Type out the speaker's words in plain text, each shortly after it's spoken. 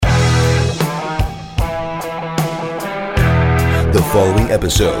The following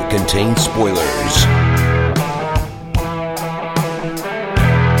episode contains spoilers.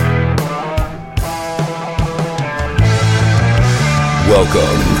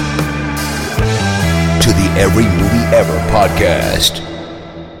 Welcome to the Every Movie Ever podcast.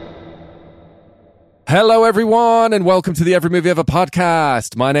 Hello, everyone, and welcome to the Every Movie Ever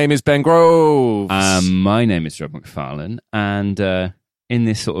podcast. My name is Ben Groves. My name is Rob McFarlane, and in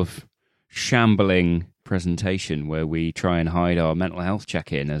this sort of shambling presentation where we try and hide our mental health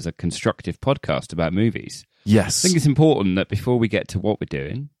check-in as a constructive podcast about movies, Yes. I think it's important that before we get to what we're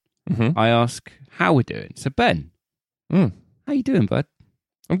doing, I ask how we're doing. So, Ben, how you doing, bud?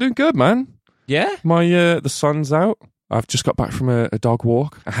 I'm doing good, man. Yeah? The sun's out. I've just got back from a dog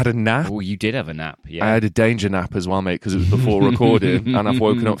walk. I had a nap. Oh, you did have a nap, yeah. I had a danger nap as well, mate, because it was before recording, and I've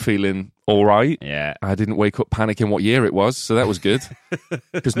woken up feeling all right. Yeah. I didn't wake up panicking what year it was, so that was good.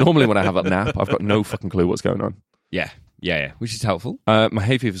 Because normally when I have a nap, I've got no fucking clue what's going on. Yeah, which is helpful. My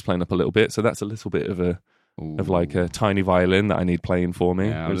hay fever's playing up a little bit, so that's a little bit of a tiny violin that I need playing for me.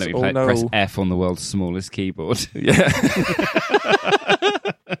 Yeah, let me press F on the world's smallest keyboard. Yeah.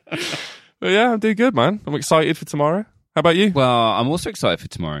 But yeah, I'm doing good, man. I'm excited for tomorrow. How about you? Well, I'm also excited for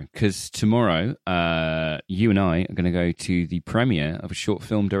tomorrow, because tomorrow you and I are going to go to the premiere of a short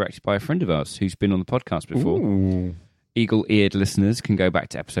film directed by a friend of ours who's been on the podcast before. Ooh. Eagle-eared listeners can go back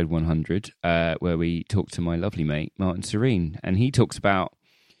to episode 100, where we talk to my lovely mate, Martin Serene, and he talks about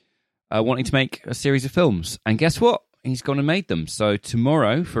wanting to make a series of films. And guess what? He's gone and made them. So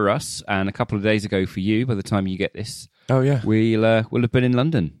tomorrow for us, and a couple of days ago for you, by the time you get this, Oh, yeah. we'll have been in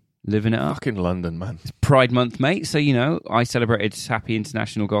London, living it up. Fucking London, man. It's Pride Month, mate. So, you know, I celebrated Happy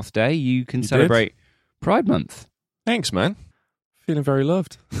International Goth Day. You can celebrate Pride Month. Thanks, man. Feeling very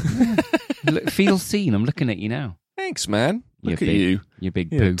loved. Feel seen. I'm looking at you now. Thanks, man. Look You at big- you. You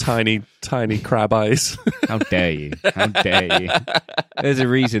big Yeah, poof. tiny crab eyes. How dare you? How dare you? There's a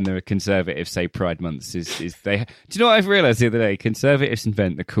reason the conservatives say Pride Months is they. Do you know what I've realised the other day? Conservatives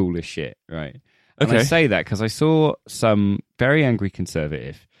invent the coolest shit, right? And I Okay. say that because I saw some very angry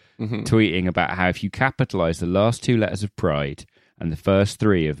conservative tweeting about how if you capitalise the last two letters of Pride and the first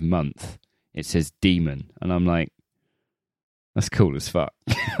three of month, it says demon. And I'm like, that's cool as fuck.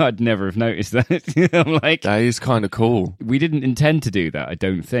 I'd never have noticed that. I'm like, That is kind of cool. we didn't intend to do that, I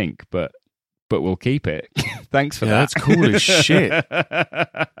don't think, but we'll keep it. Thanks for that. That's cool as shit.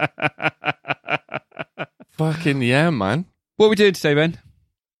 Fucking yeah, man. What are we doing today, Ben?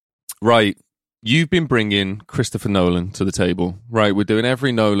 Right. You've been bringing Christopher Nolan to the table. Right. We're doing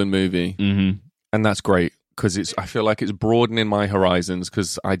every Nolan movie. Mm-hmm. And that's great because I feel like it's broadening my horizons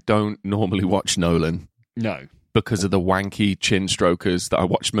because I don't normally watch Nolan No. because of the wanky chin strokers that I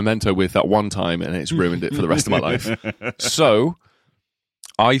watched Memento with at one time, and it's ruined it for the rest of my life. So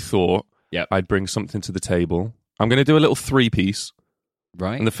I thought Yep. I'd bring something to the table. I'm going to do a little three-piece.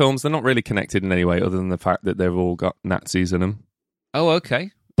 Right. And the films, they're not really connected in any way other than the fact that they've all got Nazis in them. Oh,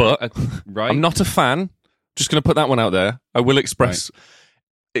 okay. But Right. I'm not a fan. Just going to put that one out there. I will express.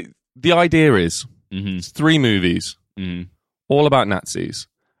 The idea is Mm-hmm. it's three movies, Mm-hmm. all about Nazis,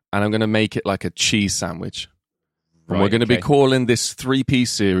 and I'm going to make it like a cheese sandwich. And Right, we're going to be okay. calling this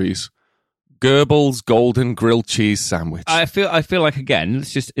three-piece series Goebbels Golden Grilled Cheese Sandwich. I feel like, again,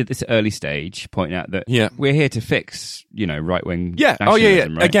 let's just at this early stage point out that Yeah. we're here to fix, right-wing yeah. Oh, yeah, yeah.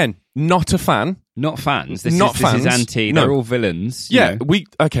 nationalism, right? Again, not a fan. Not fans. This Not is fans. anti. No. They're all villains. Yeah,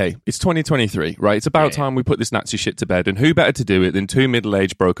 it's 2023, right? It's about Yeah. time we put this Nazi shit to bed, and who better to do it than two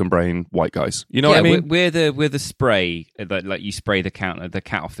middle-aged, broken-brained white guys? You know what I mean? We're the spray that like you spray the cat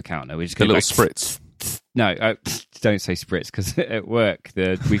off the counter. We just The go little like, spritz. No, don't say spritz because at work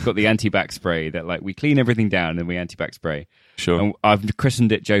we've got the anti-bac spray that like we clean everything down and we anti-bac spray. Sure. And I've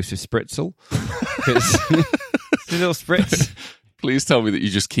christened it Joseph Spritzel because it's a little spritz. Please tell me that you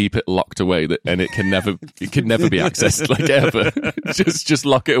just keep it locked away and it can never be accessed like ever. just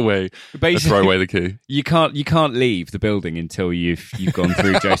lock it away. And throw away the key. You can't leave the building until you've gone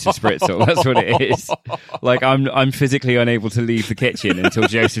through Joseph Spritzel. That's what it is. Like I'm physically unable to leave the kitchen until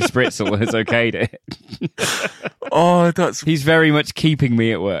Joseph Spritzel has okayed it. Oh, He's very much keeping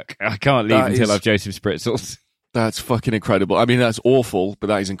me at work. I can't leave That until is- I've Joseph Spritzel. that's fucking incredible. I mean, that's awful, but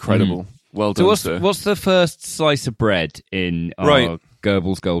that is incredible. Well So done, sir. what's the first slice of bread in our Right.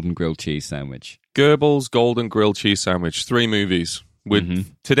 Goebbels Golden Grilled Cheese Sandwich? Goebbels Golden Grilled Cheese Sandwich. 3 movies.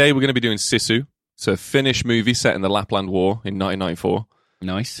 Today we're going to be doing Sisu. It's a Finnish movie set in the Lapland War in 1994.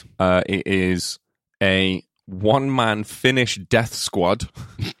 Nice. It is a one-man Finnish death squad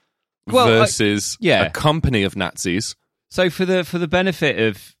Well, versus yeah. a company of Nazis. So for the benefit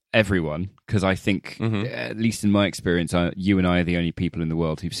of everyone, because I think, at least in my experience, you and I are the only people in the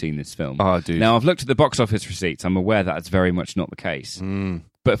world who've seen this film. Oh, dude. Now, I've looked at the box office receipts. I'm aware that's very much not the case.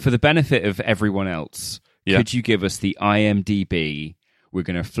 But for the benefit of everyone else, could you give us the IMDb? We're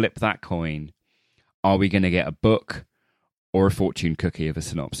going to flip that coin. Are we going to get a book or a fortune cookie of a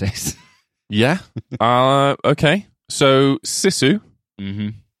synopsis? Yeah. Okay. So, Sisu,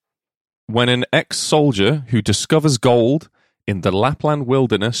 when an ex-soldier who discovers gold in the Lapland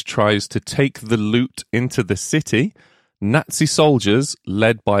wilderness tries to take the loot into the city, Nazi soldiers,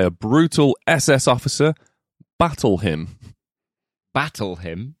 led by a brutal SS officer, battle him. Battle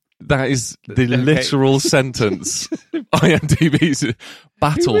him? That is the literal sentence. IMDb's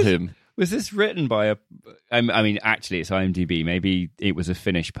battle him. Was this written by I mean, actually, it's IMDb. Maybe it was a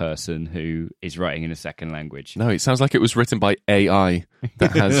Finnish person who is writing in a second language. No, it sounds like it was written by AI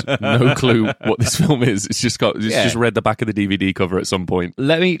that has no clue what this film is. It's just read the back of the DVD cover at some point.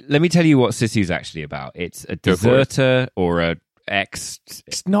 Let me tell you what Sisu's actually about. It's a deserter or a ex.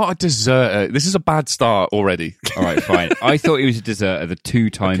 It's not a deserter. This is a bad start already. All right, fine. I thought he was a deserter the 2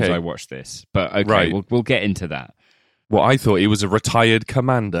 times I watched this, but okay, right. We'll get into that. Well, I thought he was a retired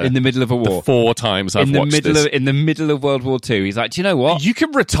commander in the middle of a war. The 4 times I've watched this. In the middle of World War II, he's like, do you know what? You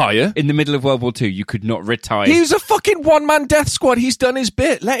can retire. In the middle of World War II, you could not retire. He was a fucking one-man death squad. He's done his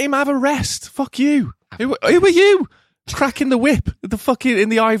bit. Let him have a rest. Fuck you. Who are you? Cracking the whip in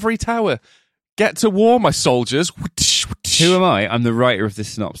the ivory tower. Get to war, my soldiers. Who am I? I'm the writer of this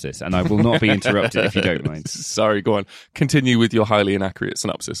synopsis, and I will not be interrupted if you don't mind. Sorry, go on. Continue with your highly inaccurate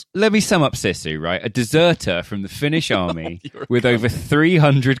synopsis. Let me sum up Sisu, right? A deserter from the Finnish army with over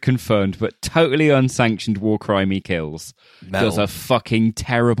 300 confirmed but totally unsanctioned war crime he kills does a fucking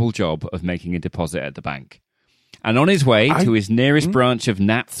terrible job of making a deposit at the bank. And on his way to his nearest branch of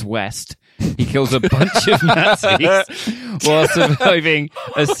Nats West, he kills a bunch of Nazis while surviving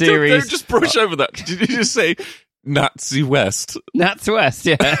a series... Don't just brush over that. Did you just say Nazi West? Nats West,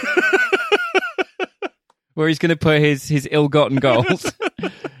 yeah. Where he's going to put his ill-gotten gold.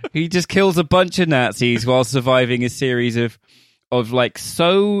 He just kills a bunch of Nazis while surviving a series of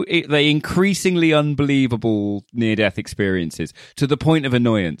they increasingly unbelievable near-death experiences to the point of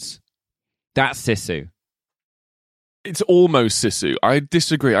annoyance. That's Sisu. It's almost Sisu. I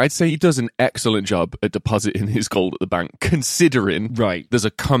disagree. I'd say he does an excellent job at depositing his gold at the bank, considering there's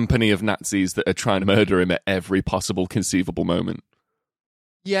a company of Nazis that are trying to murder him at every possible conceivable moment.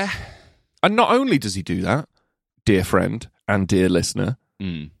 Yeah. And not only does he do that, dear friend and dear listener,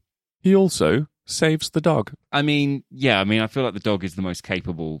 he also saves the dog. I feel like the dog is the most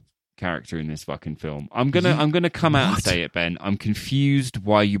capable character in this fucking film. I'm gonna come out and say it, Ben. I'm confused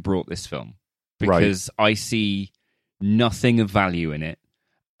why you brought this film. Because I see nothing of value in it.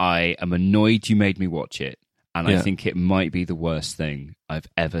 I am annoyed you made me watch it, and I think it might be the worst thing I've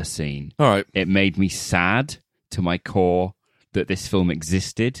ever seen. All right. It made me sad to my core that this film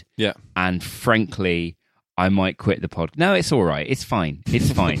existed. Yeah. And frankly, I might quit the pod. No, it's all right. It's fine.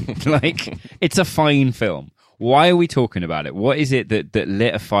 It's fine. It's a fine film. Why are we talking about it? What is it that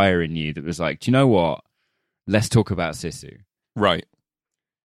lit a fire in you that was like, do you know what? Let's talk about Sisu. Right.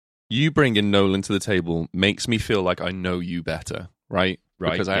 You bringing Nolan to the table makes me feel like I know you better, right?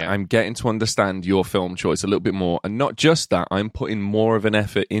 Because I'm getting to understand your film choice a little bit more. And not just that, I'm putting more of an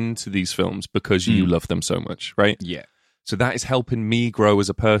effort into these films because you love them so much, right? Yeah. So that is helping me grow as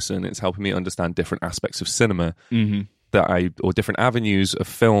a person. It's helping me understand different aspects of cinema or different avenues of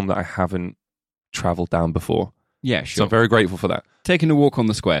film that I haven't traveled down before. Yeah, sure. So I'm very grateful for that. Taking a walk on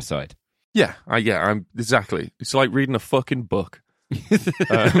the square side. Yeah, I'm exactly. It's like reading a fucking book.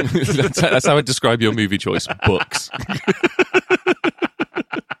 That's how I describe your movie choice. Books.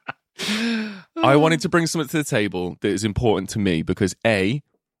 I wanted to bring something to the table that is important to me because I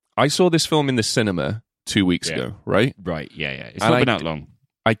saw this film in the cinema 2 weeks ago, right? Right, yeah. It's not been out long.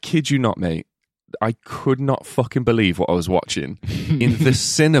 I kid you not, mate. I could not fucking believe what I was watching in the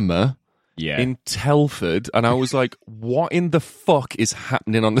cinema in Telford, and I was like, what in the fuck is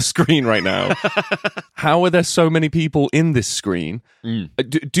happening on the screen right now? How are there so many people in this screen?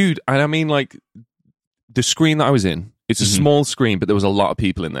 Dude, and I mean, like, the screen that I was in, it's a small screen, but there was a lot of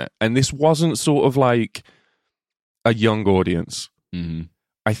people in there. And this wasn't sort of like a young audience.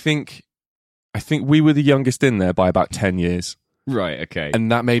 I think we were the youngest in there by about 10 years. Right, okay.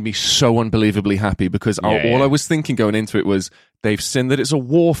 And that made me so unbelievably happy because all I was thinking going into it was, they've seen that it's a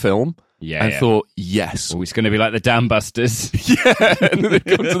war film. And thought, yes. Oh, it's going to be like the Dam Busters. And then they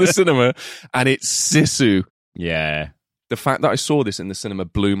come to the cinema and it's Sisu. Yeah. The fact that I saw this in the cinema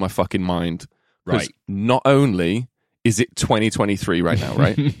blew my fucking mind. Right. Not only is it 2023 right now,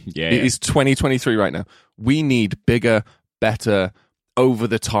 right? It is 2023 right now. We need bigger, better, over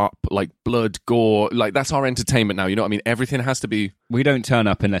the top, like blood, gore. Like, that's our entertainment now. You know what I mean? Everything has to be. We don't turn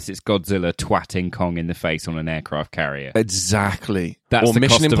up unless it's Godzilla twatting Kong in the face on an aircraft carrier. Exactly. That's or the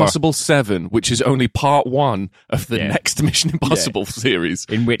Mission cost of Impossible 7, which is only part 1 of the next Mission Impossible series.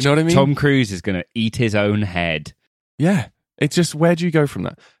 In which, you know what I mean? Tom Cruise is going to eat his own head. Yeah. It's just, where do you go from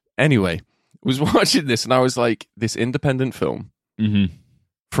that? Anyway, I was watching this and I was like, this independent film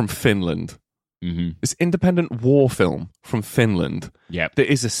from Finland. This independent war film from Finland that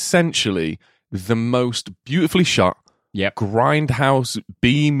is essentially the most beautifully shot, grindhouse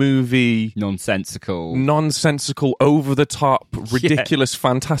B-movie, nonsensical, over the top, ridiculous,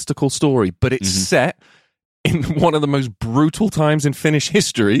 fantastical story, but it's set in one of the most brutal times in Finnish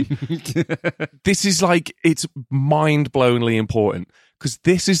history. This is like, it's mind-blowingly important. Because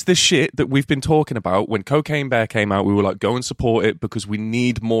this is the shit that we've been talking about. When Cocaine Bear came out, we were like, go and support it because we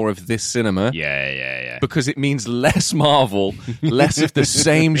need more of this cinema. Yeah. Because it means less Marvel, less of the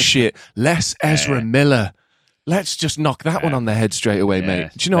same shit, less Ezra Miller. Let's just knock that one on the head straight away, mate.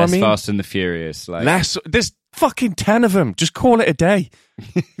 Do you know what I mean? Fast and the Furious. Like. There's fucking 10 of them. Just call it a day.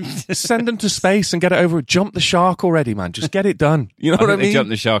 Send them to space and get it over. Jump the shark already, man. Just get it done. You know what I mean? They jump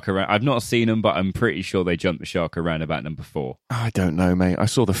the shark around. I've not seen them, but I'm pretty sure they jumped the shark around about number 4. I don't know, mate. I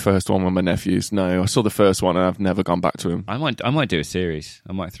saw the first one with my nephews. No, I saw the first one and I've never gone back to him. I might do a series.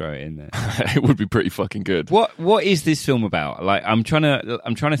 I might throw it in there. It would be pretty fucking good. What is this film about? Like, I'm trying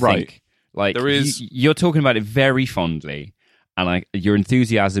to think. Like, there is. You're talking about it very fondly, and your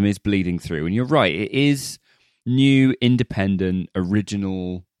enthusiasm is bleeding through. And you're right. It is new, independent,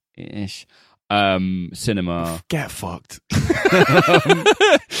 original-ish cinema. Get fucked.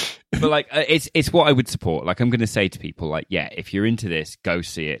 But like, it's what I would support. Like, I'm going to say to people, like, yeah, if you're into this, go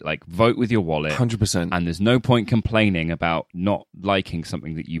see it. Like, vote with your wallet. 100%. And there's no point complaining about not liking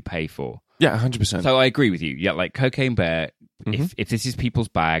something that you pay for. Yeah, 100%. So I agree with you. Yeah, like Cocaine Bear, if this is people's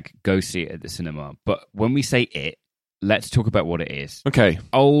bag, go see it at the cinema. But when we say it, let's talk about what it is. Okay.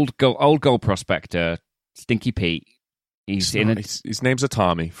 Old gold prospector, Stinky Pete. His name's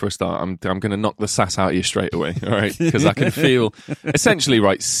Atami, for a start. I'm going to knock the sass out of you straight away, all right? Because I can feel... Essentially,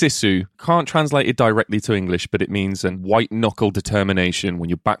 right, Sisu, can't translate it directly to English, but it means a white-knuckle determination. When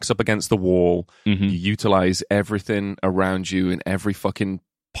your back's up against the wall, you utilize everything around you in every fucking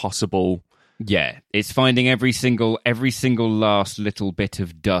possible... Yeah, it's finding every single last little bit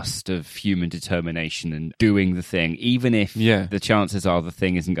of dust of human determination and doing the thing, even if the chances are the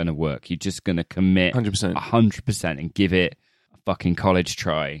thing isn't going to work. You're just going to commit 100% and give it a fucking college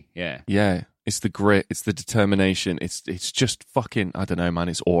try. Yeah. It's the grit, it's the determination. It's just fucking, I don't know, man.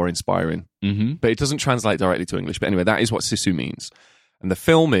 It's awe-inspiring. But it doesn't translate directly to English. But anyway, that is what Sisu means. And the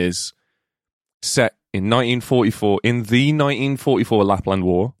film is set in 1944 in the 1944 Lapland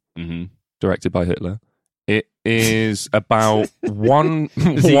War. Directed by Hitler. It is about one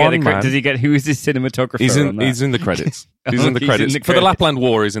man. Does he get who is his cinematographer? He's in the credits. He's in the credits. For the Lapland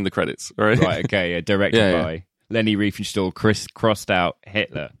War, he's in the credits. All right. Right. Okay. Yeah. Directed by Lenny Riefenstahl. Crossed out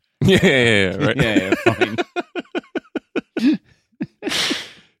Hitler. Yeah. Right. Yeah. Fine.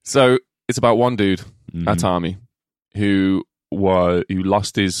 So it's about one dude, Atami, who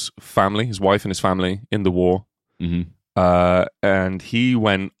lost his family, his wife and his family in the war. And he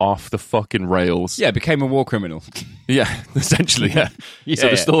went off the fucking rails. Yeah, became a war criminal. Yeah, essentially, yeah. So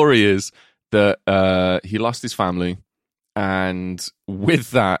the story is that he lost his family, and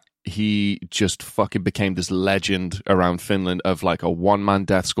with that, he just fucking became this legend around Finland of like a one-man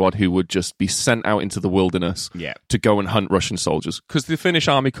death squad who would just be sent out into the wilderness to go and hunt Russian soldiers. Because the Finnish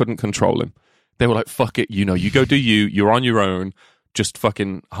army couldn't control him. They were like, fuck it, you go do you're on your own, just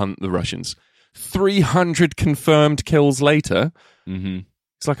fucking hunt the Russians. 300 confirmed kills later,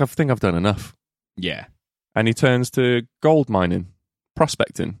 it's like, I think I've done enough. Yeah. And he turns to gold mining,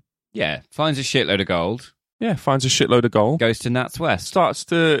 prospecting. Yeah, finds a shitload of gold. Yeah, finds a shitload of gold. Goes to Nats West. Tries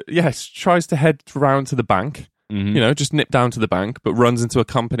to head round to the bank, just nip down to the bank, but runs into a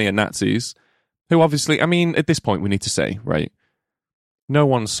company of Nazis who obviously, I mean, at this point we need to say, right, no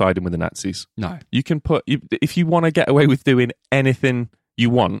one's siding with the Nazis. No. You can if you want to get away with doing anything you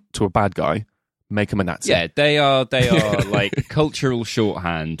want to a bad guy, make them a Nazi. Yeah, they are like cultural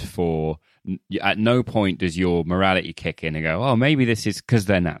shorthand for at no point does your morality kick in and go, oh, maybe this is because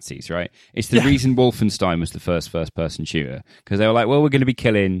they're Nazis, right? It's the reason Wolfenstein was the first-person shooter, because they were like, well, we're going to be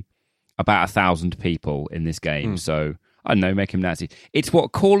killing about 1,000 people in this game, so, I don't know, make them Nazis. It's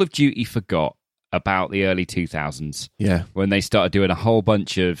what Call of Duty forgot about the early 2000s. Yeah. When they started doing a whole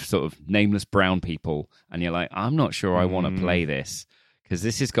bunch of sort of nameless brown people, and you're like, I'm not sure I want to play this. Because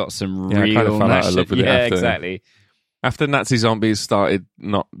this has got some real... I kind of fell out of love with it after. Exactly. After Nazi zombies started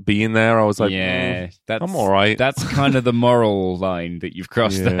not being there, I was like... Yeah. I'm all right. That's kind of the moral line that you've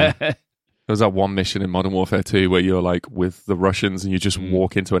crossed there. There was that one mission in Modern Warfare 2 where you're like with the Russians and you just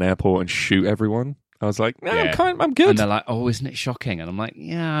walk into an airport and shoot everyone. I was like, I'm good. And they're like, oh, isn't it shocking? And I'm like,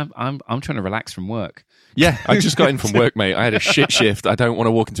 yeah, I'm trying to relax from work. Yeah, I just got in from work, mate. I had a shit shift. I don't want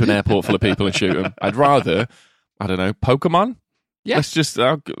to walk into an airport full of people and shoot them. I'd rather, I don't know, Pokemon? Yeah. Let's just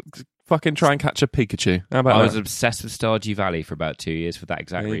fucking try and catch a Pikachu. How about I that? was obsessed with Stardew Valley for about 2 years for that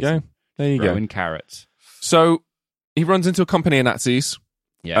exact reason. There you go. Throwing carrots. So he runs into a company of Nazis.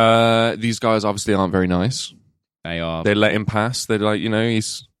 Yeah. These guys obviously aren't very nice. They are. They let him pass. They're like,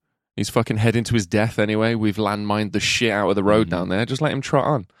 he's fucking heading to his death anyway. We've landmined the shit out of the road down there. Just let him trot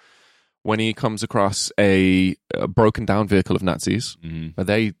on. When he comes across a broken down vehicle of Nazis,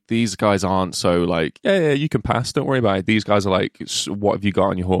 these guys aren't so like, yeah, you can pass. Don't worry about it. These guys are like, what have you got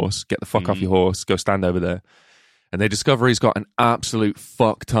on your horse? Get the fuck off your horse. Go stand over there. And they discover he's got an absolute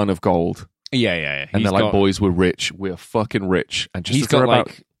fuck ton of gold. Yeah. And they're like, boys, we're rich. We're fucking rich. And just he's got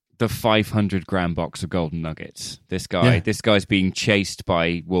like the 500-gram box of golden nuggets. This guy's being chased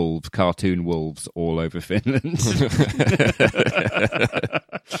by wolves, cartoon wolves, all over Finland.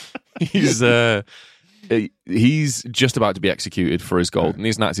 He's just about to be executed for his gold, and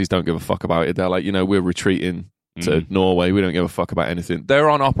these Nazis don't give a fuck about it. They're like, we're retreating to Norway. We don't give a fuck about anything. They're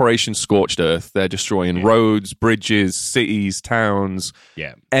on Operation Scorched Earth. They're destroying roads, bridges, cities, towns.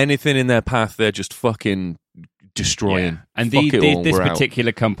 Yeah, anything anything in their path, they're just fucking destroying. And this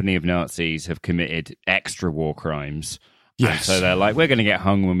particular company of Nazis have committed extra war crimes. Yes. And so they're like, we're going to get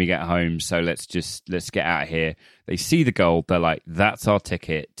hung when we get home, so let's get out of here. They see the gold. They're like, that's our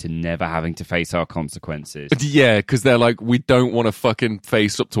ticket to never having to face our consequences. Yeah, because they're like, we don't want to fucking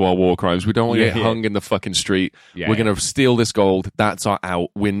face up to our war crimes. We don't want to get hung in the fucking street. Yeah, we're going to steal this gold. That's our out.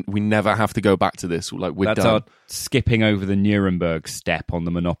 We never have to go back to this. Like, we're that's done. Our skipping over the Nuremberg step on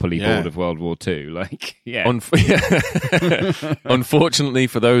the Monopoly board of World War II. Like, Unfortunately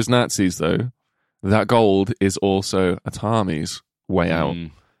for those Nazis, though, that gold is also Atami's way out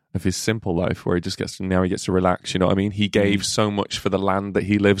of his simple life, where he gets to relax. You know what I mean? He gave so much for the land that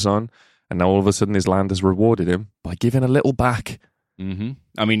he lives on, and now all of a sudden his land has rewarded him by giving a little back. Mm-hmm.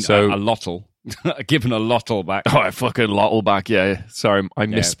 I mean, so, a lottle. Giving a lottle back. Oh, a fucking lottle back, yeah. Sorry, I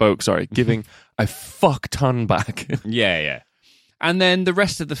misspoke. Sorry. Giving a fuck ton back. Yeah. And then the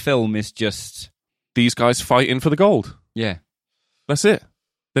rest of the film is just these guys fighting for the gold. Yeah. That's it.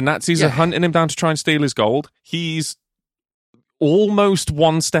 The Nazis are hunting him down to try and steal his gold. He's almost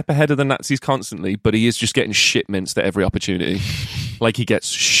one step ahead of the Nazis constantly, but he is just getting shit minced at every opportunity. Like, he gets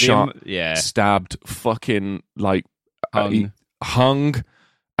shot, stabbed, fucking, like, hung,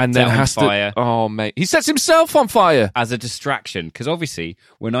 and then has to... Oh, mate. He sets himself on fire! As a distraction. Because obviously,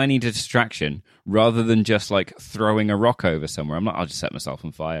 when I need a distraction, rather than just, like, throwing a rock over somewhere, I'm like, I'll just set myself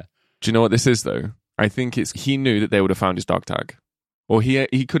on fire. Do you know what this is, though? I think he knew that they would have found his dog tag. Or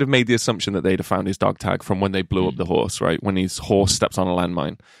he could have made the assumption that they'd have found his dog tag from when they blew up the horse, right? When his horse steps on a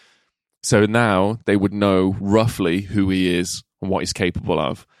landmine. So now they would know roughly who he is and what he's capable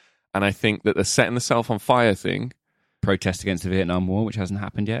of. And I think that the setting the self on fire thing... Protest against the Vietnam War, which hasn't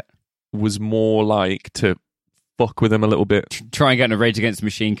happened yet. Was more like to fuck with him a little bit. Try and get in a Rage Against the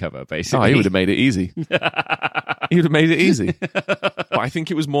Machine cover, basically. Oh, he would have made it easy. He would have made it easy. But I think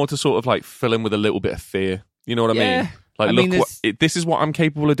it was more to sort of like fill him with a little bit of fear. You know what I mean? Like, look, this is what I'm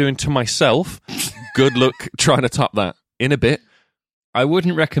capable of doing to myself. Good luck trying to top that in a bit. I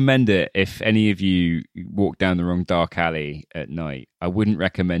wouldn't recommend it if any of you walk down the wrong dark alley at night. I wouldn't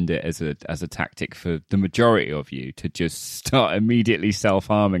recommend it as a tactic for the majority of you to just start immediately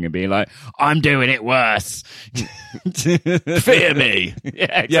self-harming and be like, I'm doing it worse. Fear me.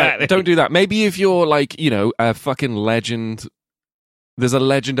 Yeah, exactly. Yeah, don't do that. Maybe if you're like, a fucking legend, there's a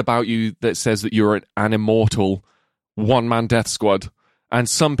legend about you that says that you're an immortal one-man death squad. And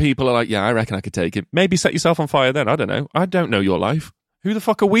some people are like, yeah, I reckon I could take it. Maybe set yourself on fire then. I don't know. I don't know your life. Who the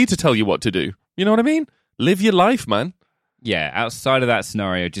fuck are we to tell you what to do? You know what I mean? Live your life, man. Yeah, outside of that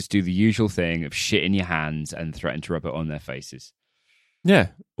scenario, just do the usual thing of shit in your hands and threaten to rub it on their faces. Yeah,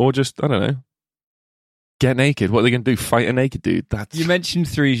 or just, I don't know, get naked. What are they going to do? Fight a naked dude? You mentioned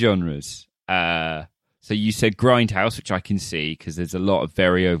 3 genres. So you said Grindhouse, which I can see because there's a lot of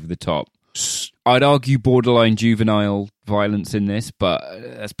very over-the-top. I'd argue borderline juvenile violence in this, but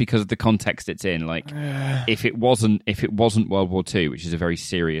that's because of the context it's in. Like, if it wasn't World War II, which is a very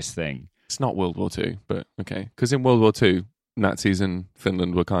serious thing. It's not World War II, but okay. Because in World War II, Nazis and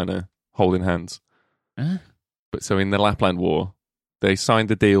Finland were kind of holding hands. But so in the Lapland War, they signed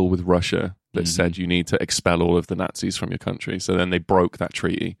the deal with Russia that said you need to expel all of the Nazis from your country. So then they broke that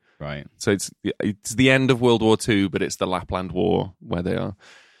treaty. Right. So it's the end of World War II, but it's the Lapland War where they are.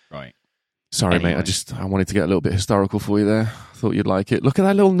 Right. Sorry, Anyway. mate. I wanted to get a little bit historical for you there. I thought you'd like it. Look at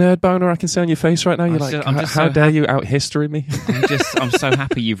that little nerd boner I can see on your face right now. You're like, how dare you out history me? I'm so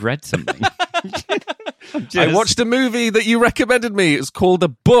happy you've read something. I watched a movie that you recommended me. It's called A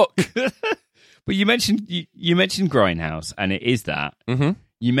Book. But you mentioned Grindhouse, and it is that. Mm-hmm.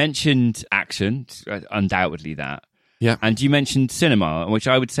 You mentioned action, undoubtedly that. Yeah. And you mentioned cinema, which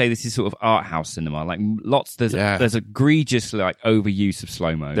I would say this is sort of art house cinema. Like there's egregious like overuse of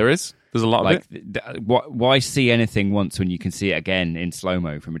slow-mo. There's a lot like, of it. Why see anything once when you can see it again in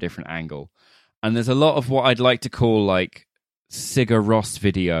slow-mo from a different angle? And there's a lot of what I'd like to call like Sigur Rós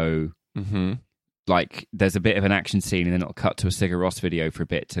video. Mm-hmm. Like there's a bit of an action scene and then it'll cut to a Sigur Rós video for a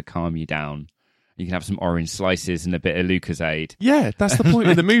bit to calm you down. You can have some orange slices and a bit of Lucozade. Yeah, that's the point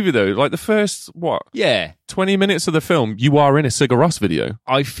of the movie, though. Like the first, 20 minutes of the film, you are in a Sigur Rós video.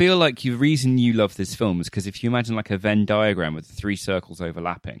 I feel like the reason you love this film is because if you imagine like a Venn diagram with 3 circles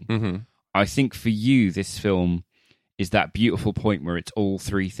overlapping, mm-hmm. I think for you, this film is that beautiful point where it's all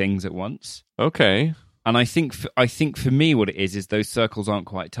 3 things at once. Okay. And I think for me, what it is those circles aren't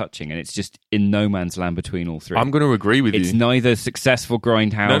quite touching, and it's just in no man's land between all 3. I'm going to agree with you. It's neither successful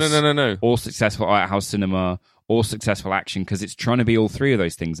grindhouse, no, or successful art house cinema, or successful action, because it's trying to be all 3 of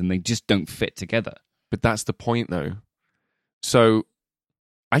those things, and they just don't fit together. But that's the point, though. So,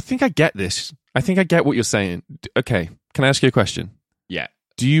 I think I get this. I think I get what you're saying. Okay, can I ask you a question? Yeah.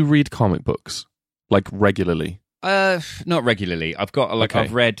 Do you read comic books like regularly? Not regularly.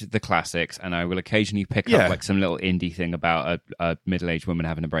 I've read the classics, and I will occasionally pick up like some little indie thing about a middle-aged woman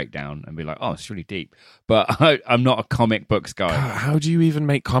having a breakdown and be like, "Oh, it's really deep." But I'm not a comic books guy. God, how do you even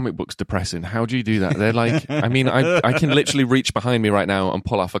make comic books depressing? How do you do that? They're like, I mean, I can literally reach behind me right now and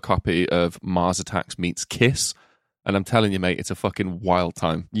pull off a copy of Mars Attacks meets Kiss, and I'm telling you, mate, it's a fucking wild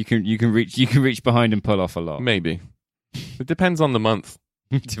time. You can reach behind and pull off a lot. Maybe it depends on the month.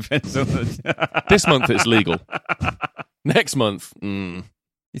 Depends on This month it's legal. Next month,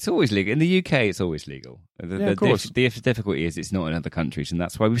 it's always legal. In the UK, it's always legal. Of course. The difficulty is it's not in other countries, and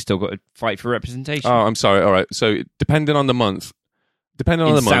that's why we've still got to fight for representation. Oh, I'm sorry. All right. So depending on the month,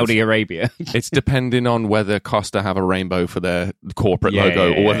 Saudi Arabia, it's depending on whether Costa have a rainbow for their corporate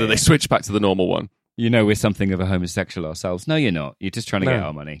logo or whether they switch back to the normal one. You know, we're something of a homosexual ourselves. No, you're not. You're just trying to get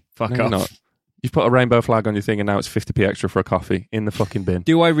our money. Fuck off. You're not. You've put a rainbow flag on your thing and now it's 50p extra for a coffee in the fucking bin.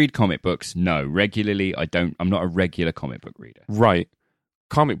 Do I read comic books? No. Regularly, I don't. I'm not a regular comic book reader. Right.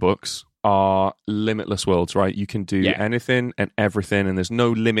 Comic books are limitless worlds, right? You can do anything and everything and there's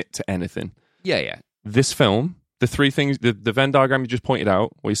no limit to anything. Yeah. This film, the 3 things, the Venn diagram you just pointed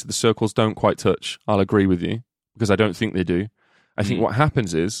out, where you said the circles don't quite touch, I'll agree with you because I don't think they do. I think what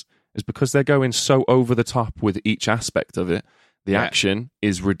happens is because they're going so over the top with each aspect of it, the action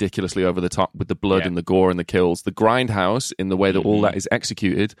is ridiculously over the top with the blood and the gore and the kills. The grindhouse, in the way that all that is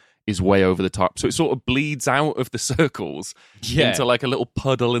executed, is way over the top. So it sort of bleeds out of the circles into like a little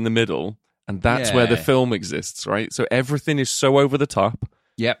puddle in the middle. And that's where the film exists, right? So everything is so over the top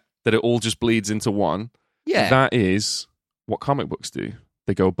that it all just bleeds into one. Yeah. That is what comic books do.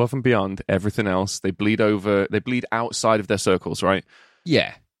 They go above and beyond everything else. They bleed outside of their circles, right?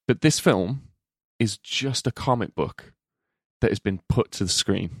 Yeah. But this film is just a comic book that has been put to the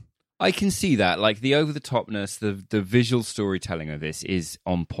screen. I can see that. Like the over-the-topness, the visual storytelling of this is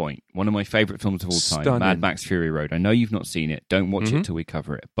on point. One of my favourite films of all time, Stunning. Mad Max Fury Road. I know you've not seen it. Don't watch it till we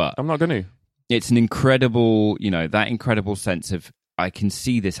cover it. But I'm not going to. It's an incredible, that incredible sense of, I can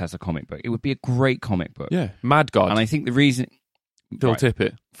see this as a comic book. It would be a great comic book. Yeah. Mad God. And I think the reason... Phil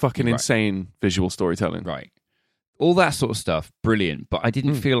Tippett. Fucking insane visual storytelling. Right. All that sort of stuff, brilliant. But I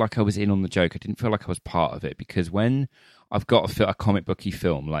didn't feel like I was in on the joke. I didn't feel like I was part of it because when I've got a comic booky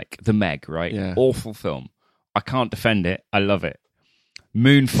film like The Meg, right? Yeah. Awful film. I can't defend it. I love it.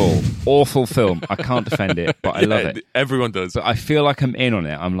 Moonfall, awful film. I can't defend it, but I love it. Everyone does. But I feel like I'm in on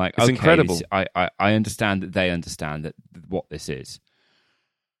it. I'm like, it's incredible. I understand that they understand that what this is.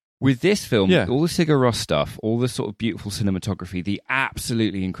 With this film, all the Sigur Rós stuff, all the sort of beautiful cinematography, the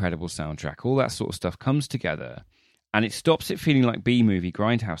absolutely incredible soundtrack, all that sort of stuff comes together. And it stops it feeling like B-movie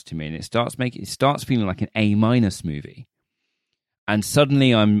Grindhouse to me, and it starts feeling like an A- movie. And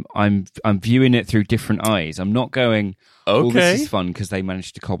suddenly I'm viewing it through different eyes. I'm not going, this is fun because they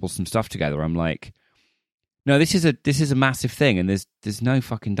managed to cobble some stuff together. I'm like, no, this is a massive thing, and there's no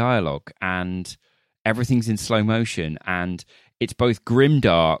fucking dialogue, and everything's in slow motion, and it's both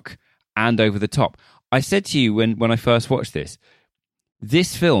grimdark and over the top. I said to you when I first watched this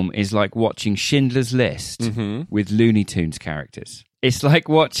film is like watching Schindler's List with Looney Tunes characters. It's like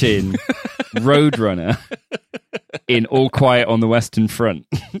watching Roadrunner in All Quiet on the Western Front.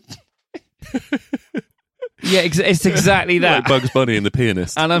 Yeah, it's exactly that. Like Bugs Bunny and the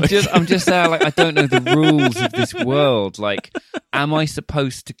pianist. And I'm just there, like, I don't know the rules of this world. Like, am I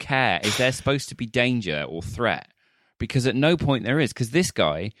supposed to care? Is there supposed to be danger or threat? Because at no point there is. Because this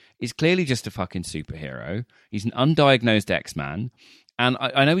guy is clearly just a fucking superhero. He's an undiagnosed X-Man. And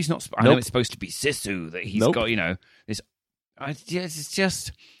I know he's not... I know it's supposed to be Sisu, that he's got, this... It's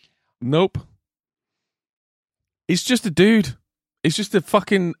just... Nope. He's just a dude. He's just a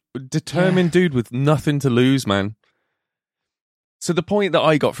fucking determined dude with nothing to lose, man. So the point that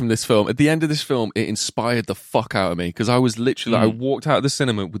I got from this film, at the end of this film, it inspired the fuck out of me, because I was literally, I walked out of the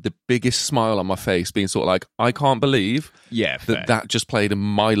cinema with the biggest smile on my face, being sort of like, I can't believe that just played in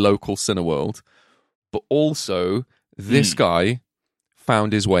my local Cineworld. But also, this guy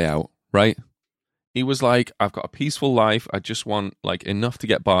found his way out, right? He was like, I've got a peaceful life. I just want like enough to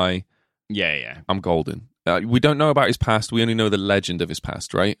get by. Yeah. I'm golden. We don't know about his past. We only know the legend of his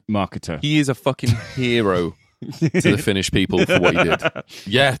past, right? Marketer. He is a fucking hero to the Finnish people for what he did.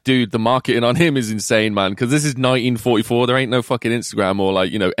 Yeah, dude, the marketing on him is insane, man, because this is 1944. There ain't no fucking Instagram or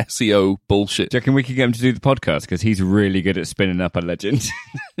like, SEO bullshit. Do you reckon we could get him to do the podcast? Because he's really good at spinning up a legend.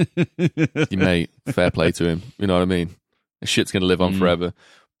 Mate, fair play to him. You know what I mean? This shit's going to live on forever.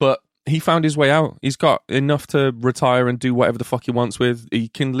 But he found his way out. He's got enough to retire and do whatever the fuck he wants with. He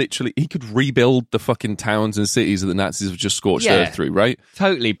could rebuild the fucking towns and cities that the Nazis have just scorched earth through, right?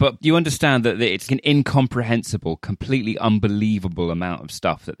 Totally, but you understand that it's an incomprehensible, completely unbelievable amount of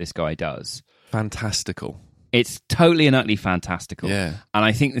stuff that this guy does. Fantastical. It's totally and utterly fantastical. Yeah. And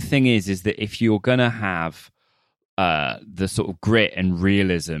I think the thing is that if you're going to have the sort of grit and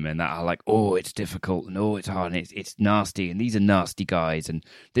realism and that are like, oh, it's difficult and oh, it's hard and it's nasty and these are nasty guys and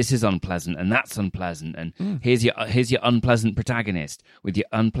this is unpleasant and that's unpleasant and here's your unpleasant protagonist with your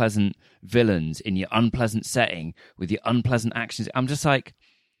unpleasant villains in your unpleasant setting with your unpleasant actions. I'm just like,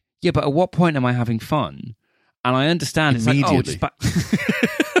 yeah, but at what point am I having fun? And I understand it's immediately. Like,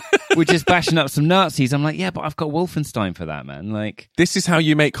 we're just bashing up some Nazis. I'm like, yeah, but I've got Wolfenstein for that, man. Like, this is how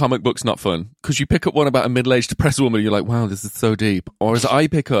you make comic books not fun, because you pick up one about a middle-aged depressed woman and you're like, wow, this is so deep. Or as I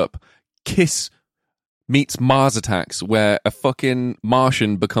pick up Kiss meets Mars Attacks, where a fucking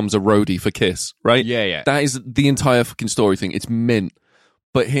Martian becomes a roadie for Kiss, right? Yeah. That is the entire fucking story thing. It's mint.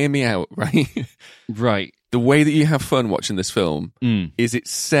 But hear me out, right? Right. The way that you have fun watching this film is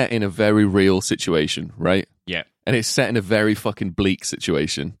it's set in a very real situation, right? Yeah. And it's set in a very fucking bleak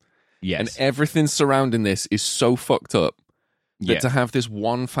situation. Yes. And everything surrounding this is so fucked up that to have this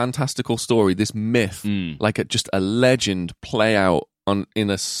one fantastical story, this myth, like just a legend play out in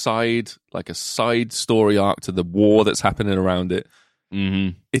a side story arc to the war that's happening around it.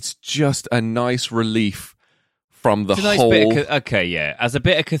 Mm-hmm. It's just a nice relief from the whole... as a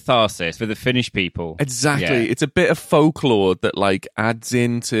bit of catharsis for the Finnish people. Exactly. Yeah. It's a bit of folklore that like adds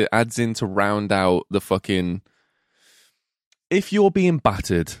in to round out the fucking... If you're being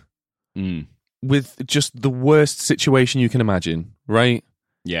battered with just the worst situation you can imagine, right?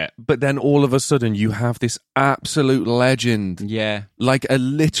 Yeah. But then all of a sudden you have this absolute legend. Yeah. Like a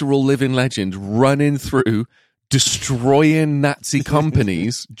literal living legend running through, destroying Nazi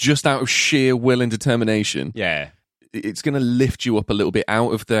companies just out of sheer will and determination. Yeah. It's going to lift you up a little bit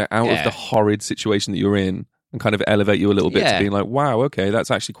out of the horrid situation that you're in and kind of elevate you a little bit to being like, wow, okay, that's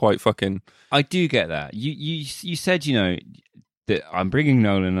actually quite fucking... I do get that. You said, that I'm bringing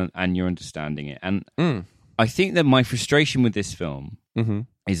Nolan and you're understanding it. And I think that my frustration with this film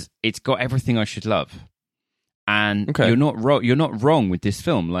is it's got everything I should love. And you're not wrong with this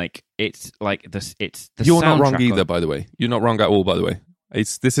film. Like it's like this. It's the you're not wrong either. By the way, you're not wrong at all. By the way,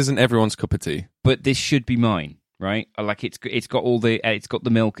 this isn't everyone's cup of tea. But this should be mine, right? Like it's got all the it's got the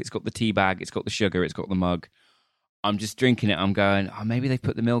milk, it's got the tea bag, it's got the sugar, it's got the mug. I'm just drinking it. I'm going, maybe they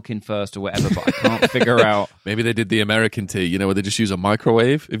put the milk in first or whatever, but I can't figure out. Maybe they did the American tea, where they just use a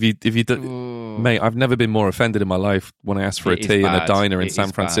microwave. If you mate, I've never been more offended in my life when I asked for a tea in a diner in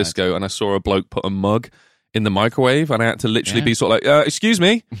San Francisco and I saw a bloke put a mug in the microwave and I had to literally be sort of like, excuse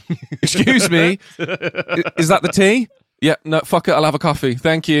me, is that the tea? Yeah, no, fuck it, I'll have a coffee.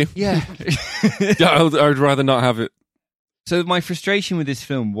 Thank you. Yeah. I'd rather not have it. So my frustration with this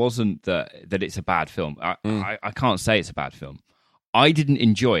film wasn't that it's a bad film. I can't say it's a bad film. I didn't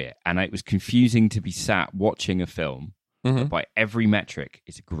enjoy it, and it was confusing to be sat watching a film that by every metric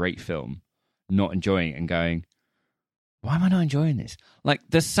is a great film, not enjoying it and going, why am I not enjoying this? Like,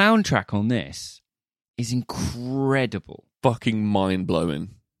 the soundtrack on this is incredible. Fucking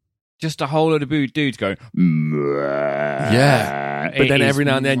mind-blowing. Just a whole load of dudes going, yeah. But then every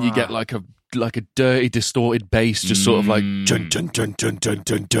now and then you get like a dirty, distorted bass, just sort of like dun dun dun dun dun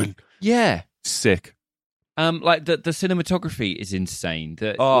dun dun. Yeah, sick. Like the cinematography is insane.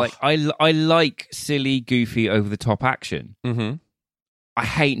 Like I like silly, goofy, over the top action. Mm-hmm. I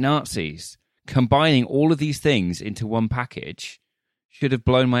hate Nazis. Combining all of these things into one package should have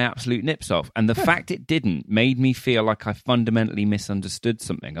blown my absolute nips off. And the fact it didn't made me feel like I fundamentally misunderstood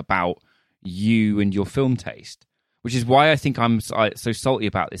something about you and your film taste, which is why I think I'm so salty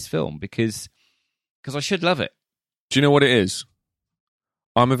about this film, because I should love it. Do you know what it is?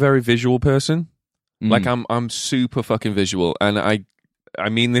 I'm a very visual person. Like I'm super fucking visual, and I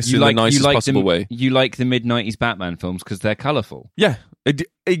mean this in the nicest possible way. You like the mid-90s Batman films because they're colourful. Yeah,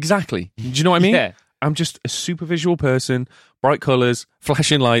 exactly. Do you know what I mean? Yeah. I'm just a super visual person, bright colours,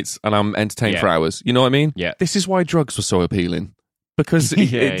 flashing lights, and I'm entertained for hours. You know what I mean? Yeah. This is why drugs were so appealing. Because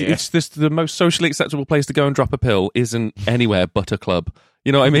it's just the most socially acceptable place to go and drop a pill isn't anywhere but a club.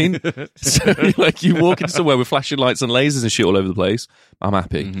 You know what I mean? So, like, you walk into somewhere with flashing lights and lasers and shit all over the place, I'm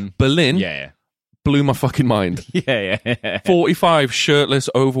happy. Mm-hmm. Berlin blew my fucking mind. 45 shirtless,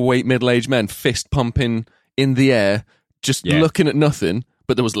 overweight, middle-aged men, fist pumping in the air, just looking at nothing,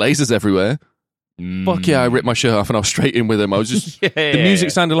 but there was lasers everywhere. Fuck yeah, I ripped my shirt off and I was straight in with them. I was just... the music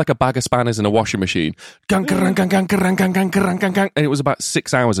sounded like a bag of spanners in a washing machine. Gang, gang, gang, gang, gang, gang, gang, gang, gang, gang. And it was about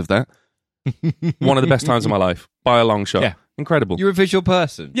 6 hours of that. One of the best times of my life, by a long shot. Yeah. Incredible. You're a visual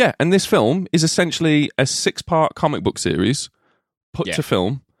person. Yeah, and this film is essentially a 6-part comic book series put to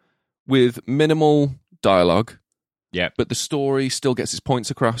film with minimal dialogue. Yeah. But the story still gets its points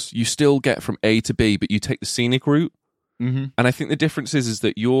across. You still get from A to B, but you take the scenic route. Mm-hmm. And I think the difference is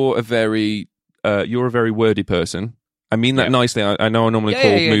that you're a very wordy person. I mean that nicely. I know I normally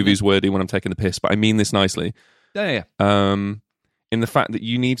call movies wordy when I'm taking the piss, but I mean this nicely. Yeah. In the fact that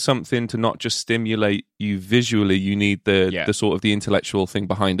you need something to not just stimulate you visually, you need the sort of the intellectual thing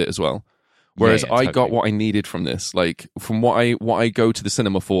behind it as well. Whereas I got what I needed from this. Like, from what I go to the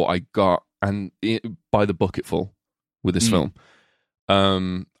cinema for, I got by the bucketful with this film.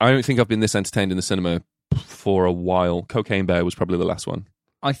 I don't think I've been this entertained in the cinema for a while. Cocaine Bear was probably the last one.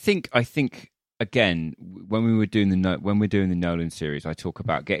 I think again, when we're doing the Nolan series, I talk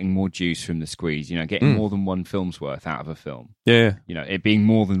about getting more juice from the squeeze. You know, getting more than one film's worth out of a film. Yeah. You know, it being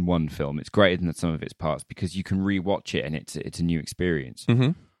more than one film, it's greater than the sum of its parts because you can rewatch it and it's a new experience.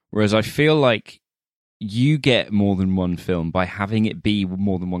 Mm-hmm. Whereas I feel like you get more than one film by having it be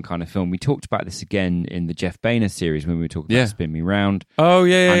more than one kind of film. We talked about this again in the Jeff Boehner series when we were talking about Spin Me Round. Oh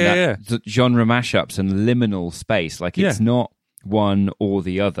yeah. The genre mashups and liminal space. Like, it's not one or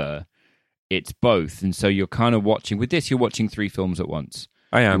the other. It's both. And so you're kind of watching... With this, you're watching 3 films at once.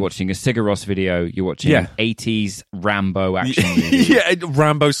 I am. You're watching a Sigur Rós video. You're watching an 80s Rambo action movie.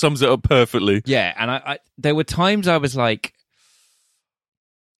 Rambo sums it up perfectly. Yeah, and I there were times I was like,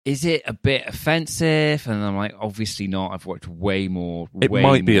 is it a bit offensive? And I'm like, obviously not. I've watched way more. It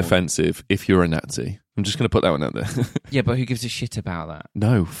might be offensive if you're a Nazi. I'm just going to put that one out there. Yeah, but who gives a shit about that?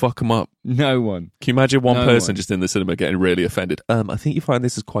 No, fuck them up. No one. Can you imagine one person just in the cinema getting really offended? I think you find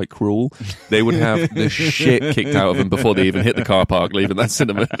this is quite cruel. They would have the shit kicked out of them before they even hit the car park leaving that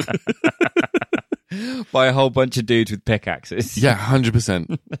cinema. By a whole bunch of dudes with pickaxes. Yeah,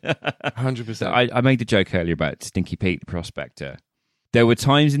 100%. 100%. So I made the joke earlier about Stinky Pete, the prospector. There were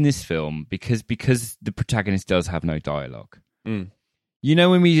times in this film, because the protagonist does have no dialogue. You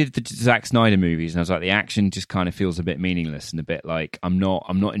know, when we did the Zack Snyder movies, and I was like, the action just kind of feels a bit meaningless and a bit like I'm not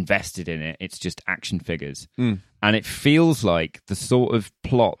invested in it. It's just action figures, and it feels like the sort of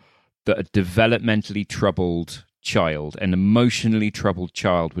plot that a developmentally troubled child, an emotionally troubled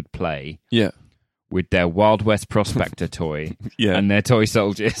child, would play. Yeah. With their Wild West prospector toy and their toy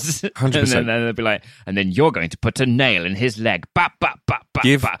soldiers. 100%. And then they'll be like, and then you're going to put a nail in his leg. Bap, bap, bap,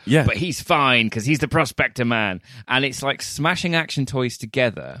 bap, bap. Yeah. But he's fine because he's the prospector man. And it's like smashing action toys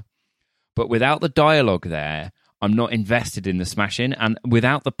together. But without the dialogue there, I'm not invested in the smashing. And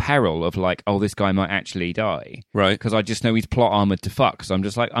without the peril of like, oh, this guy might actually die. Right. Because I just know he's plot armored to fuck. So I'm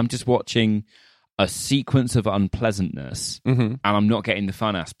just watching a sequence of unpleasantness, and I'm not getting the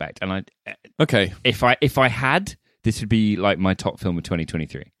fun aspect. And if I had, this would be like my top film of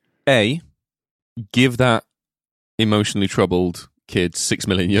 2023. Give that emotionally troubled kid €6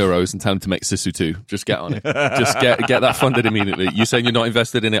 million and tell him to make Sisu 2. Just get on it. Just get that funded immediately. You saying you're not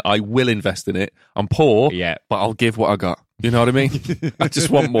invested in it? I will invest in it. I'm poor, but I'll give what I got. You know what I mean? I just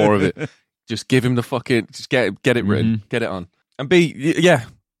want more of it. Just give him the fucking. Just get it written. Get it on. And B,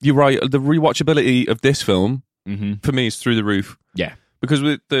 you're right. The rewatchability of this film, for me, is through the roof. Yeah. Because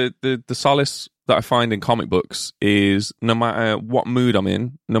with the solace that I find in comic books is no matter what mood I'm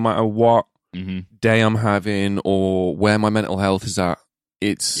in, no matter what day I'm having or where my mental health is at,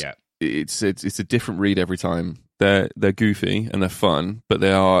 it's a different read every time. They're goofy and they're fun, but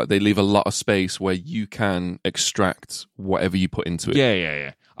they leave a lot of space where you can extract whatever you put into it.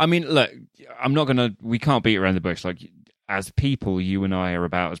 Yeah. I mean, look, we can't beat around the bush. Like, as people, you and I are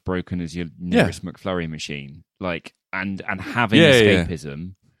about as broken as your nearest McFlurry machine. Like, and having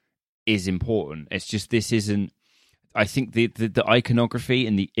escapism is important. It's just, this isn't, I think the iconography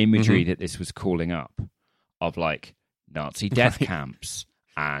and the imagery that this was calling up of like Nazi death camps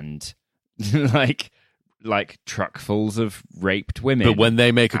and like truckfuls of raped women. But when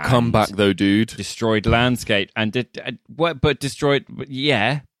they make a comeback, though, dude, destroyed landscape and destroyed.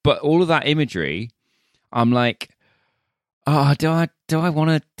 But all of that imagery, I'm like, oh, do I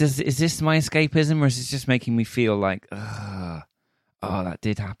want to? Is this my escapism, or is this just making me feel like, oh, that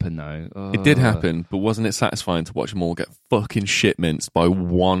did happen though. It did happen, but wasn't it satisfying to watch them all get fucking shit minced by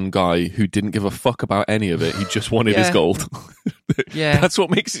one guy who didn't give a fuck about any of it? He just wanted his gold. That's what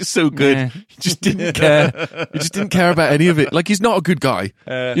makes it so good. Yeah. He just didn't care. He just didn't care about any of it. Like, he's not a good guy.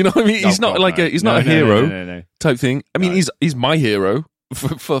 You know what I mean? He's not a hero type thing. I mean, he's my hero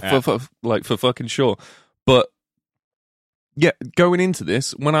for fucking sure. But yeah, going into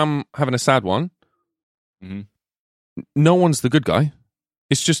this, when I'm having a sad one, no one's the good guy.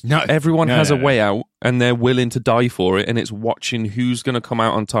 It's just everyone has a way out, and they're willing to die for it, and it's watching who's going to come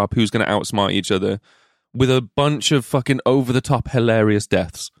out on top, who's going to outsmart each other with a bunch of fucking over-the-top hilarious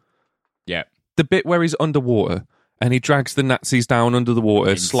deaths. Yeah. The bit where he's underwater, and he drags the Nazis down under the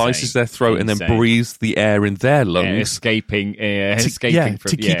water, slices their throat, and then breathes the air in their lungs. Escaping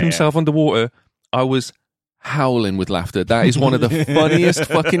to keep himself underwater. I was howling with laughter. That is one of the funniest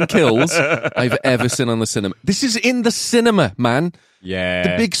fucking kills I've ever seen on the cinema. This is in the cinema, man. Yeah.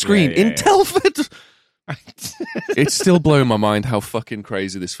 The big screen in Telford. It's still blowing my mind how fucking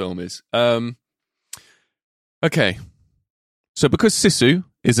crazy this film is. Okay. So because Sisu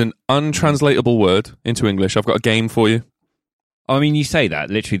is an untranslatable word into English, I've got a game for you. I mean, you say that.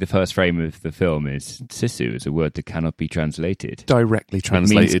 Literally, the first frame of the film is Sisu is a word that cannot be translated. Directly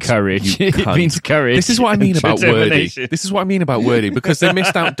translated. It means courage. It means courage. This is what I mean about wordy. This is what I mean about wordy, because they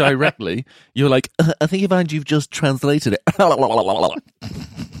missed out directly. You're like, I think you've just translated it. I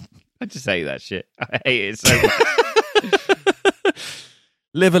just hate that shit. I hate it so much.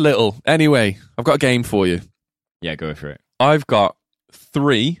 Live a little. Anyway, I've got a game for you. Yeah, go for it. I've got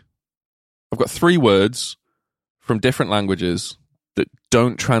three words from different languages that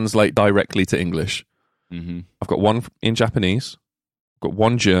don't translate directly to English. I've got one in Japanese, I've got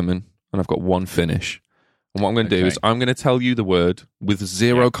one German, and I've got one Finnish. And what I'm going to do is I'm going to tell you the word with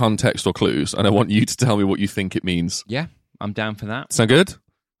zero context or clues, and I want you to tell me what you think it means. Yeah, I'm down for that. Sound good?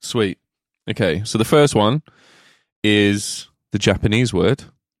 Sweet. Okay, so the first one is the Japanese word,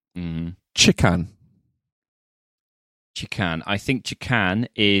 chikan. Chikan. I think chikan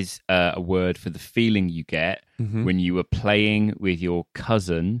is a word for the feeling you get when you were playing with your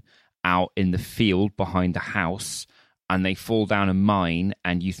cousin out in the field behind a house and they fall down a mine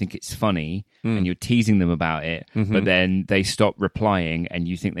and you think it's funny and you're teasing them about it, but then they stop replying and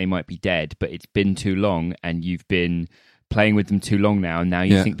you think they might be dead, but it's been too long and you've been playing with them too long now, and now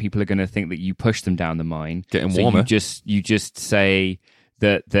you think people are going to think that you pushed them down the mine. Getting warmer. You just say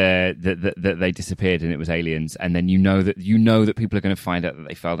that they disappeared and it was aliens, and then you know that people are going to find out that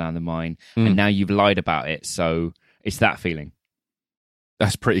they fell down the mine, and now you've lied about it. So it's that feeling.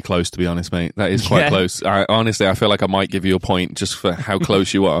 That's pretty close, to be honest, mate. That is quite close. Honestly, I feel like I might give you a point just for how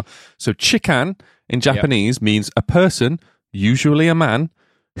close you are. So chikan in Japanese means a person, usually a man,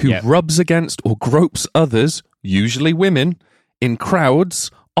 who rubs against or gropes others, usually women, in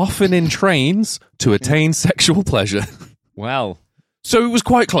crowds, often in trains, to attain sexual pleasure. Well, so it was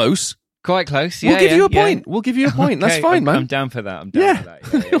quite close. Quite close. Yeah, we'll give you a point. We'll give you a point. That's fine, man. I'm down for that. Yeah.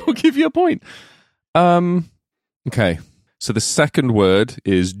 We'll give you a point. Okay. So the second word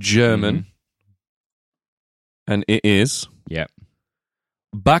is German, and it is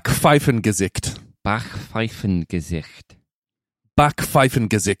Backpfeifengesicht. Backpfeifengesicht.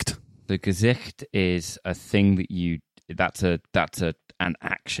 Backpfeifengesicht. The Gesicht is a thing that that's an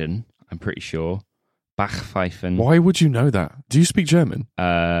action, I'm pretty sure. Backpfeifen. Why would you know that? Do you speak German?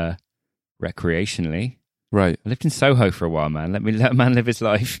 Recreationally. Right. I lived in Soho for a while, man. Let a man live his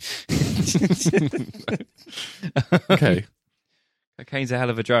life. Okay. Cocaine's a hell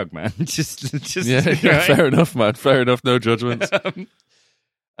of a drug, man. Just right? Fair enough, man. Fair enough. No judgments.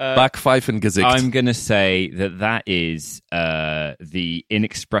 Backpfeifengesicht. I'm going to say that is the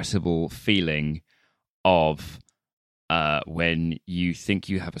inexpressible feeling of when you think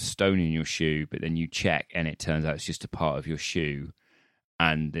you have a stone in your shoe, but then you check and it turns out it's just a part of your shoe.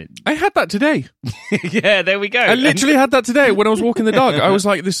 And I had that today. yeah, there we go. I literally had that today when I was walking the dog. I was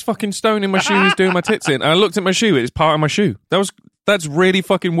like, this fucking stone in my shoe is doing my tits in. And I looked at my shoe. It's part of my shoe. That's really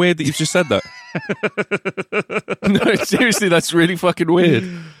fucking weird that you've just said that. No, seriously, that's really fucking weird.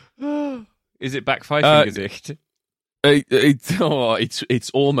 Is it Backpfeifengesicht? It's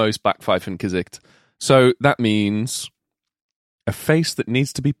almost Backpfeifengesicht. So that means a face that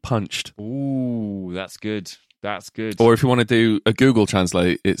needs to be punched. Ooh, that's good. That's good. Or if you want to do a Google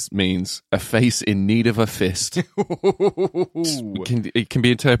Translate, it means a face in need of a fist. It can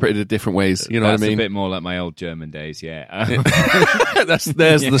be interpreted in different ways. You know what I mean? That's a bit more like my old German days, yeah.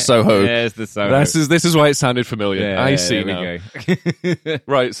 There's the Soho. There's the Soho. This is why it sounded familiar. Yeah, I see now. Go.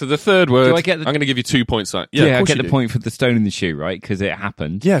 Right, so the third word, Do I get I'm going to give you 2 points. Yeah, I get the point for the stone in the shoe, right? Because it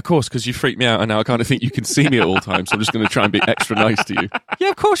happened. Yeah, of course, because you freaked me out, and now I kind of think you can see me at all times, so I'm just going to try and be extra nice to you. Yeah,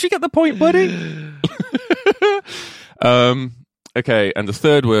 of course you get the point, buddy. Okay, and the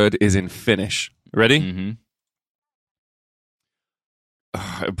third word is in Finnish. Ready?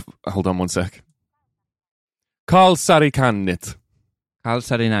 Mm-hmm. Hold on one sec. Kalsarikannit.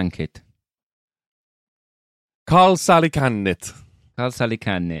 Kalsarinankit. Kalsarikannit.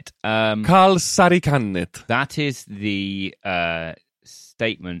 Kalsarikannit. Kalsarikannit. That is the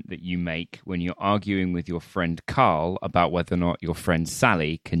statement that you make when you're arguing with your friend Carl about whether or not your friend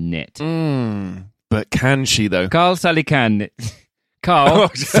Sally can knit. But can she, though? Carl, Sally can knit. Carl,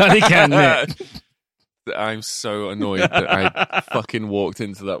 Sally can knit. I'm so annoyed that I fucking walked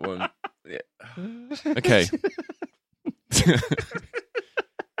into that one. Yeah. Okay.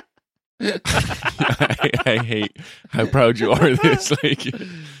 I hate how proud you are of this. Like,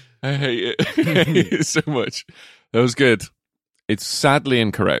 I hate it. I hate it so much. That was good. It's sadly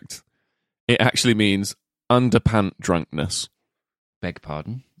incorrect. It actually means underpant drunkenness. Beg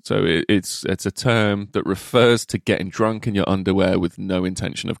pardon? So it's a term that refers to getting drunk in your underwear with no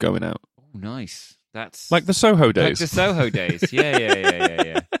intention of going out. Oh, nice. That's like the Soho days. Like the Soho days.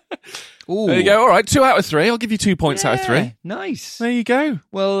 Yeah. Ooh. There you go. All right, 2 out of 3. I'll give you 2 points out of 3. Nice. There you go.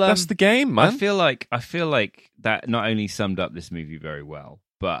 Well, that's the game, man. I feel like that not only summed up this movie very well,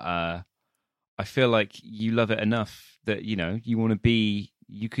 but I feel like you love it enough that you want to be.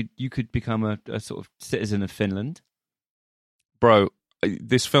 You could become a sort of citizen of Finland, bro.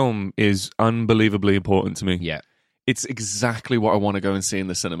 This film is unbelievably important to me. Yeah, it's exactly what I want to go and see in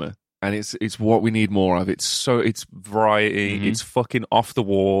the cinema, and it's what we need more of. It's variety. Mm-hmm. It's fucking off the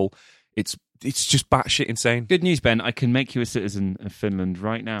wall. It's just batshit insane. Good news, Ben. I can make you a citizen of Finland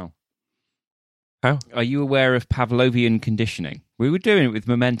right now. How? Are you aware of Pavlovian conditioning? We were doing it with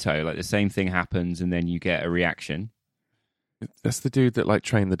Memento. Like the same thing happens, and then you get a reaction. That's the dude that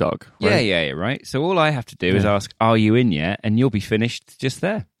trained the dog, right? Yeah, right. So all I have to do is ask, "Are you in yet?" And you'll be finished just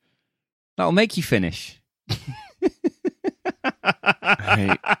there. That'll make you finish. I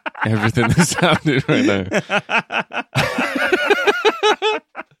hate everything that's happening right now.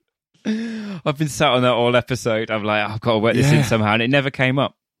 I've been sat on that all episode. I'm like, I've got to work this in somehow, and it never came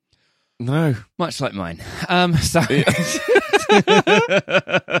up. No, much like mine. So,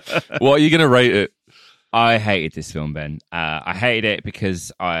 what are you going to rate it? I hated this film, Ben. I hated it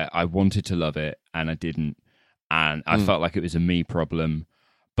because I wanted to love it and I didn't, and I felt like it was a me problem.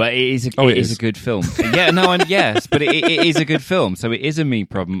 But it is a good film. Yeah, no, yes, but it is a good film. So it is a me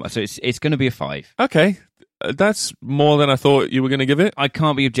problem. So it's going to be a 5. Okay, that's more than I thought you were going to give it. I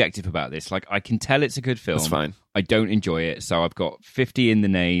can't be objective about this. Like, I can tell it's a good film. That's fine. I don't enjoy it, so I've got 50 in the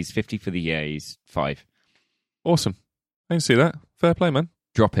nays, 50 for the yays, 5. Awesome. I can see that. Fair play, man.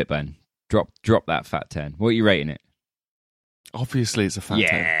 Drop it, Ben. Drop that fat 10. What are you rating it? Obviously, it's a fat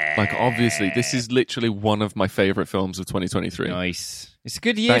 10. Like, obviously, this is literally one of my favourite films of 2023. Nice. It's a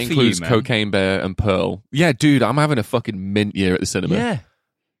good year for you, man. That includes Cocaine Bear and Pearl. Yeah, dude, I'm having a fucking mint year at the cinema. Yeah.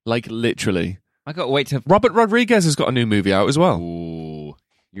 Like, literally. I got to wait to... Robert Rodriguez has got a new movie out as well. Ooh.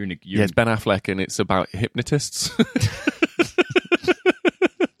 Yeah, it's Ben Affleck, and it's about hypnotists.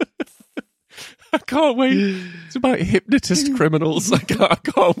 I can't wait. It's about hypnotist criminals. I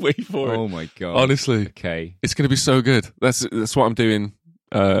can't wait for it. Oh my god! Honestly, okay, it's going to be so good. That's what I'm doing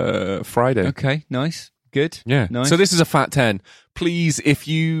Friday. Okay, nice, good. Yeah. Nice. So this is a fat 10. Please, if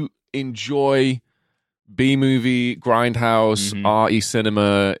you enjoy B-movie, grindhouse, arty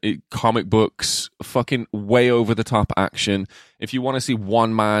cinema, comic books, fucking way over the top action. If you want to see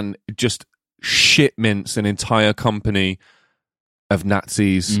one man just shit mince an entire company of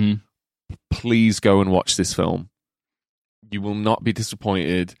Nazis. Please go and watch this film. You will not be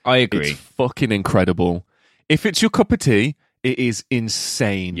disappointed. I agree. It's fucking incredible. If it's your cup of tea, it is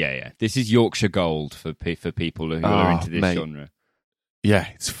insane. Yeah. This is Yorkshire Gold for people who are into this genre. Yeah,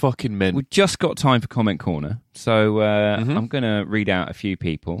 it's fucking mint. We've just got time for Comment Corner, so I'm going to read out a few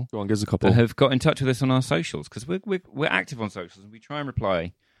people Go on, give us a couple. that have got in touch with us on our socials, because we're active on socials, and we try and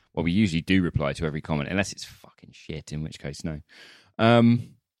reply. Well, we usually do reply to every comment, unless it's fucking shit, in which case, no.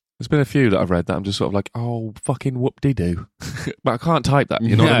 There's been a few that I've read that I'm just sort of like, oh, fucking whoop-de-doo. But I can't type that,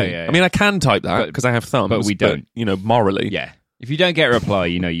 you know what I mean? Yeah. I mean, I can type that because I have thumbs. But we don't. You know, morally. Yeah. If you don't get a reply,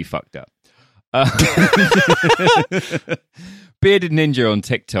 you know you fucked up. Bearded Ninja on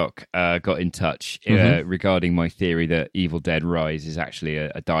TikTok got in touch regarding my theory that Evil Dead Rise is actually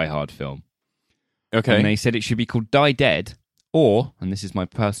a Die Hard film. Okay. And they said it should be called Die Dead, or, and this is my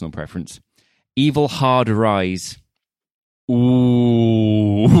personal preference, Evil Hard Rise.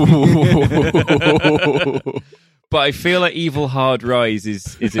 Ooh. But I feel like Evil Hard Rise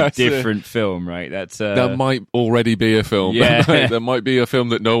is a different film, right? That might already be a film. Yeah. There might be a film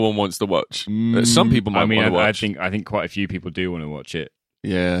that no one wants to watch. Some people might want to watch. I think quite a few people do want to watch it.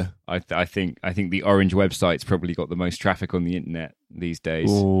 Yeah. I think the Orange website's probably got the most traffic on the internet these days.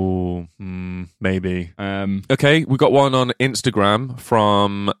 Ooh, maybe. Okay, we got one on Instagram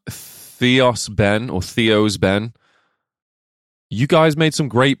from Theos Ben. You guys made some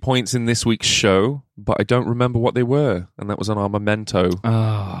great points in this week's show, but I don't remember what they were. And that was on our Memento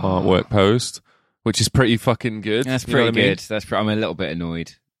artwork post, which is pretty fucking good. That's pretty good. I'm a little bit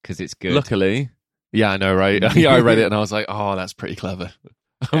annoyed because it's good. Luckily. Yeah, I know, right? Yeah, I read it and I was like, oh, that's pretty clever.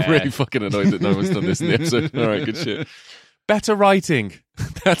 I'm really fucking annoyed that no one's done this in the episode. All right, good shit. Better writing.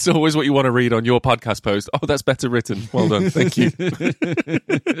 That's always what you want to read on your podcast post. Oh, that's better written. Well done. Thank you.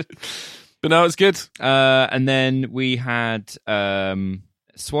 But no, it's good. And then we had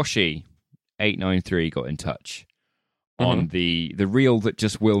Swashy893 got in touch on the reel that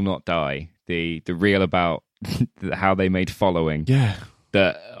just will not die. The reel about how they made following. Yeah.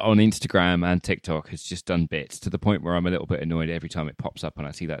 That on Instagram and TikTok has just done bits to the point where I'm a little bit annoyed every time it pops up and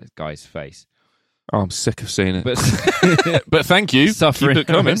I see that guy's face. Oh, I'm sick of seeing it. But thank you. Suffering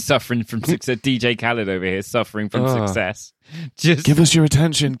from success. DJ Khaled over here suffering from success. Just give us your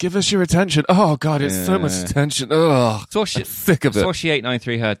attention. Give us your attention. Oh God, it's so much attention. Oh, I'm sick of it.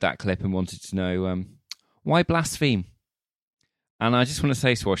 Swashy893 heard that clip and wanted to know why blaspheme. And I just want to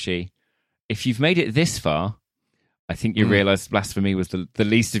say, Swashy, if you've made it this far, I think you realise blasphemy was the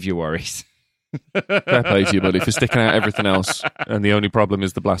least of your worries. Fair play to you, buddy, for sticking out everything else. And the only problem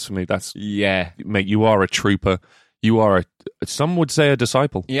is the blasphemy. Mate, you are a trooper. You are some would say a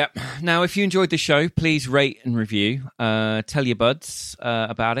disciple. Yep. Now, if you enjoyed the show, please rate and review. Tell your buds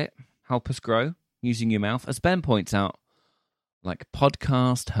about it. Help us grow using your mouth. As Ben points out, like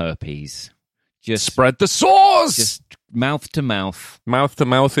podcast herpes. Just spread the sores! Just mouth to mouth. Mouth to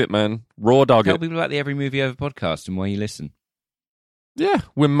mouth it, man. Raw dog Tell it. people about the Every Movie Ever podcast and why you listen. Yeah,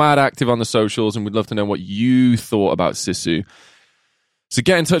 we're mad active on the socials and we'd love to know what you thought about Sisu. So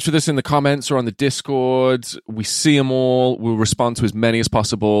get in touch with us in the comments or on the Discord. We see them all. We'll respond to as many as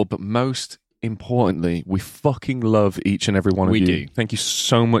possible. But most importantly, we fucking love each and every one of you. We do. Thank you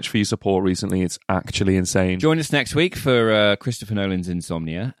so much for your support recently. It's actually insane. Join us next week for Christopher Nolan's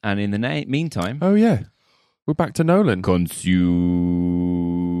Insomnia. And in the meantime... Oh, yeah. We're back to Nolan. Consume.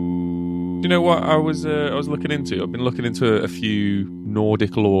 Do you know what I was looking into? I've been looking into a few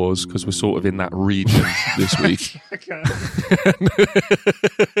Nordic laws because we're sort of in that region this week. I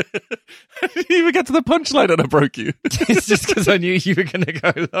didn't even get to the punchline and I broke you. It's just because I knew you were going to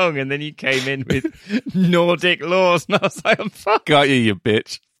go long and then you came in with Nordic laws and I was like, I'm fucked. Got you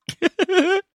bitch.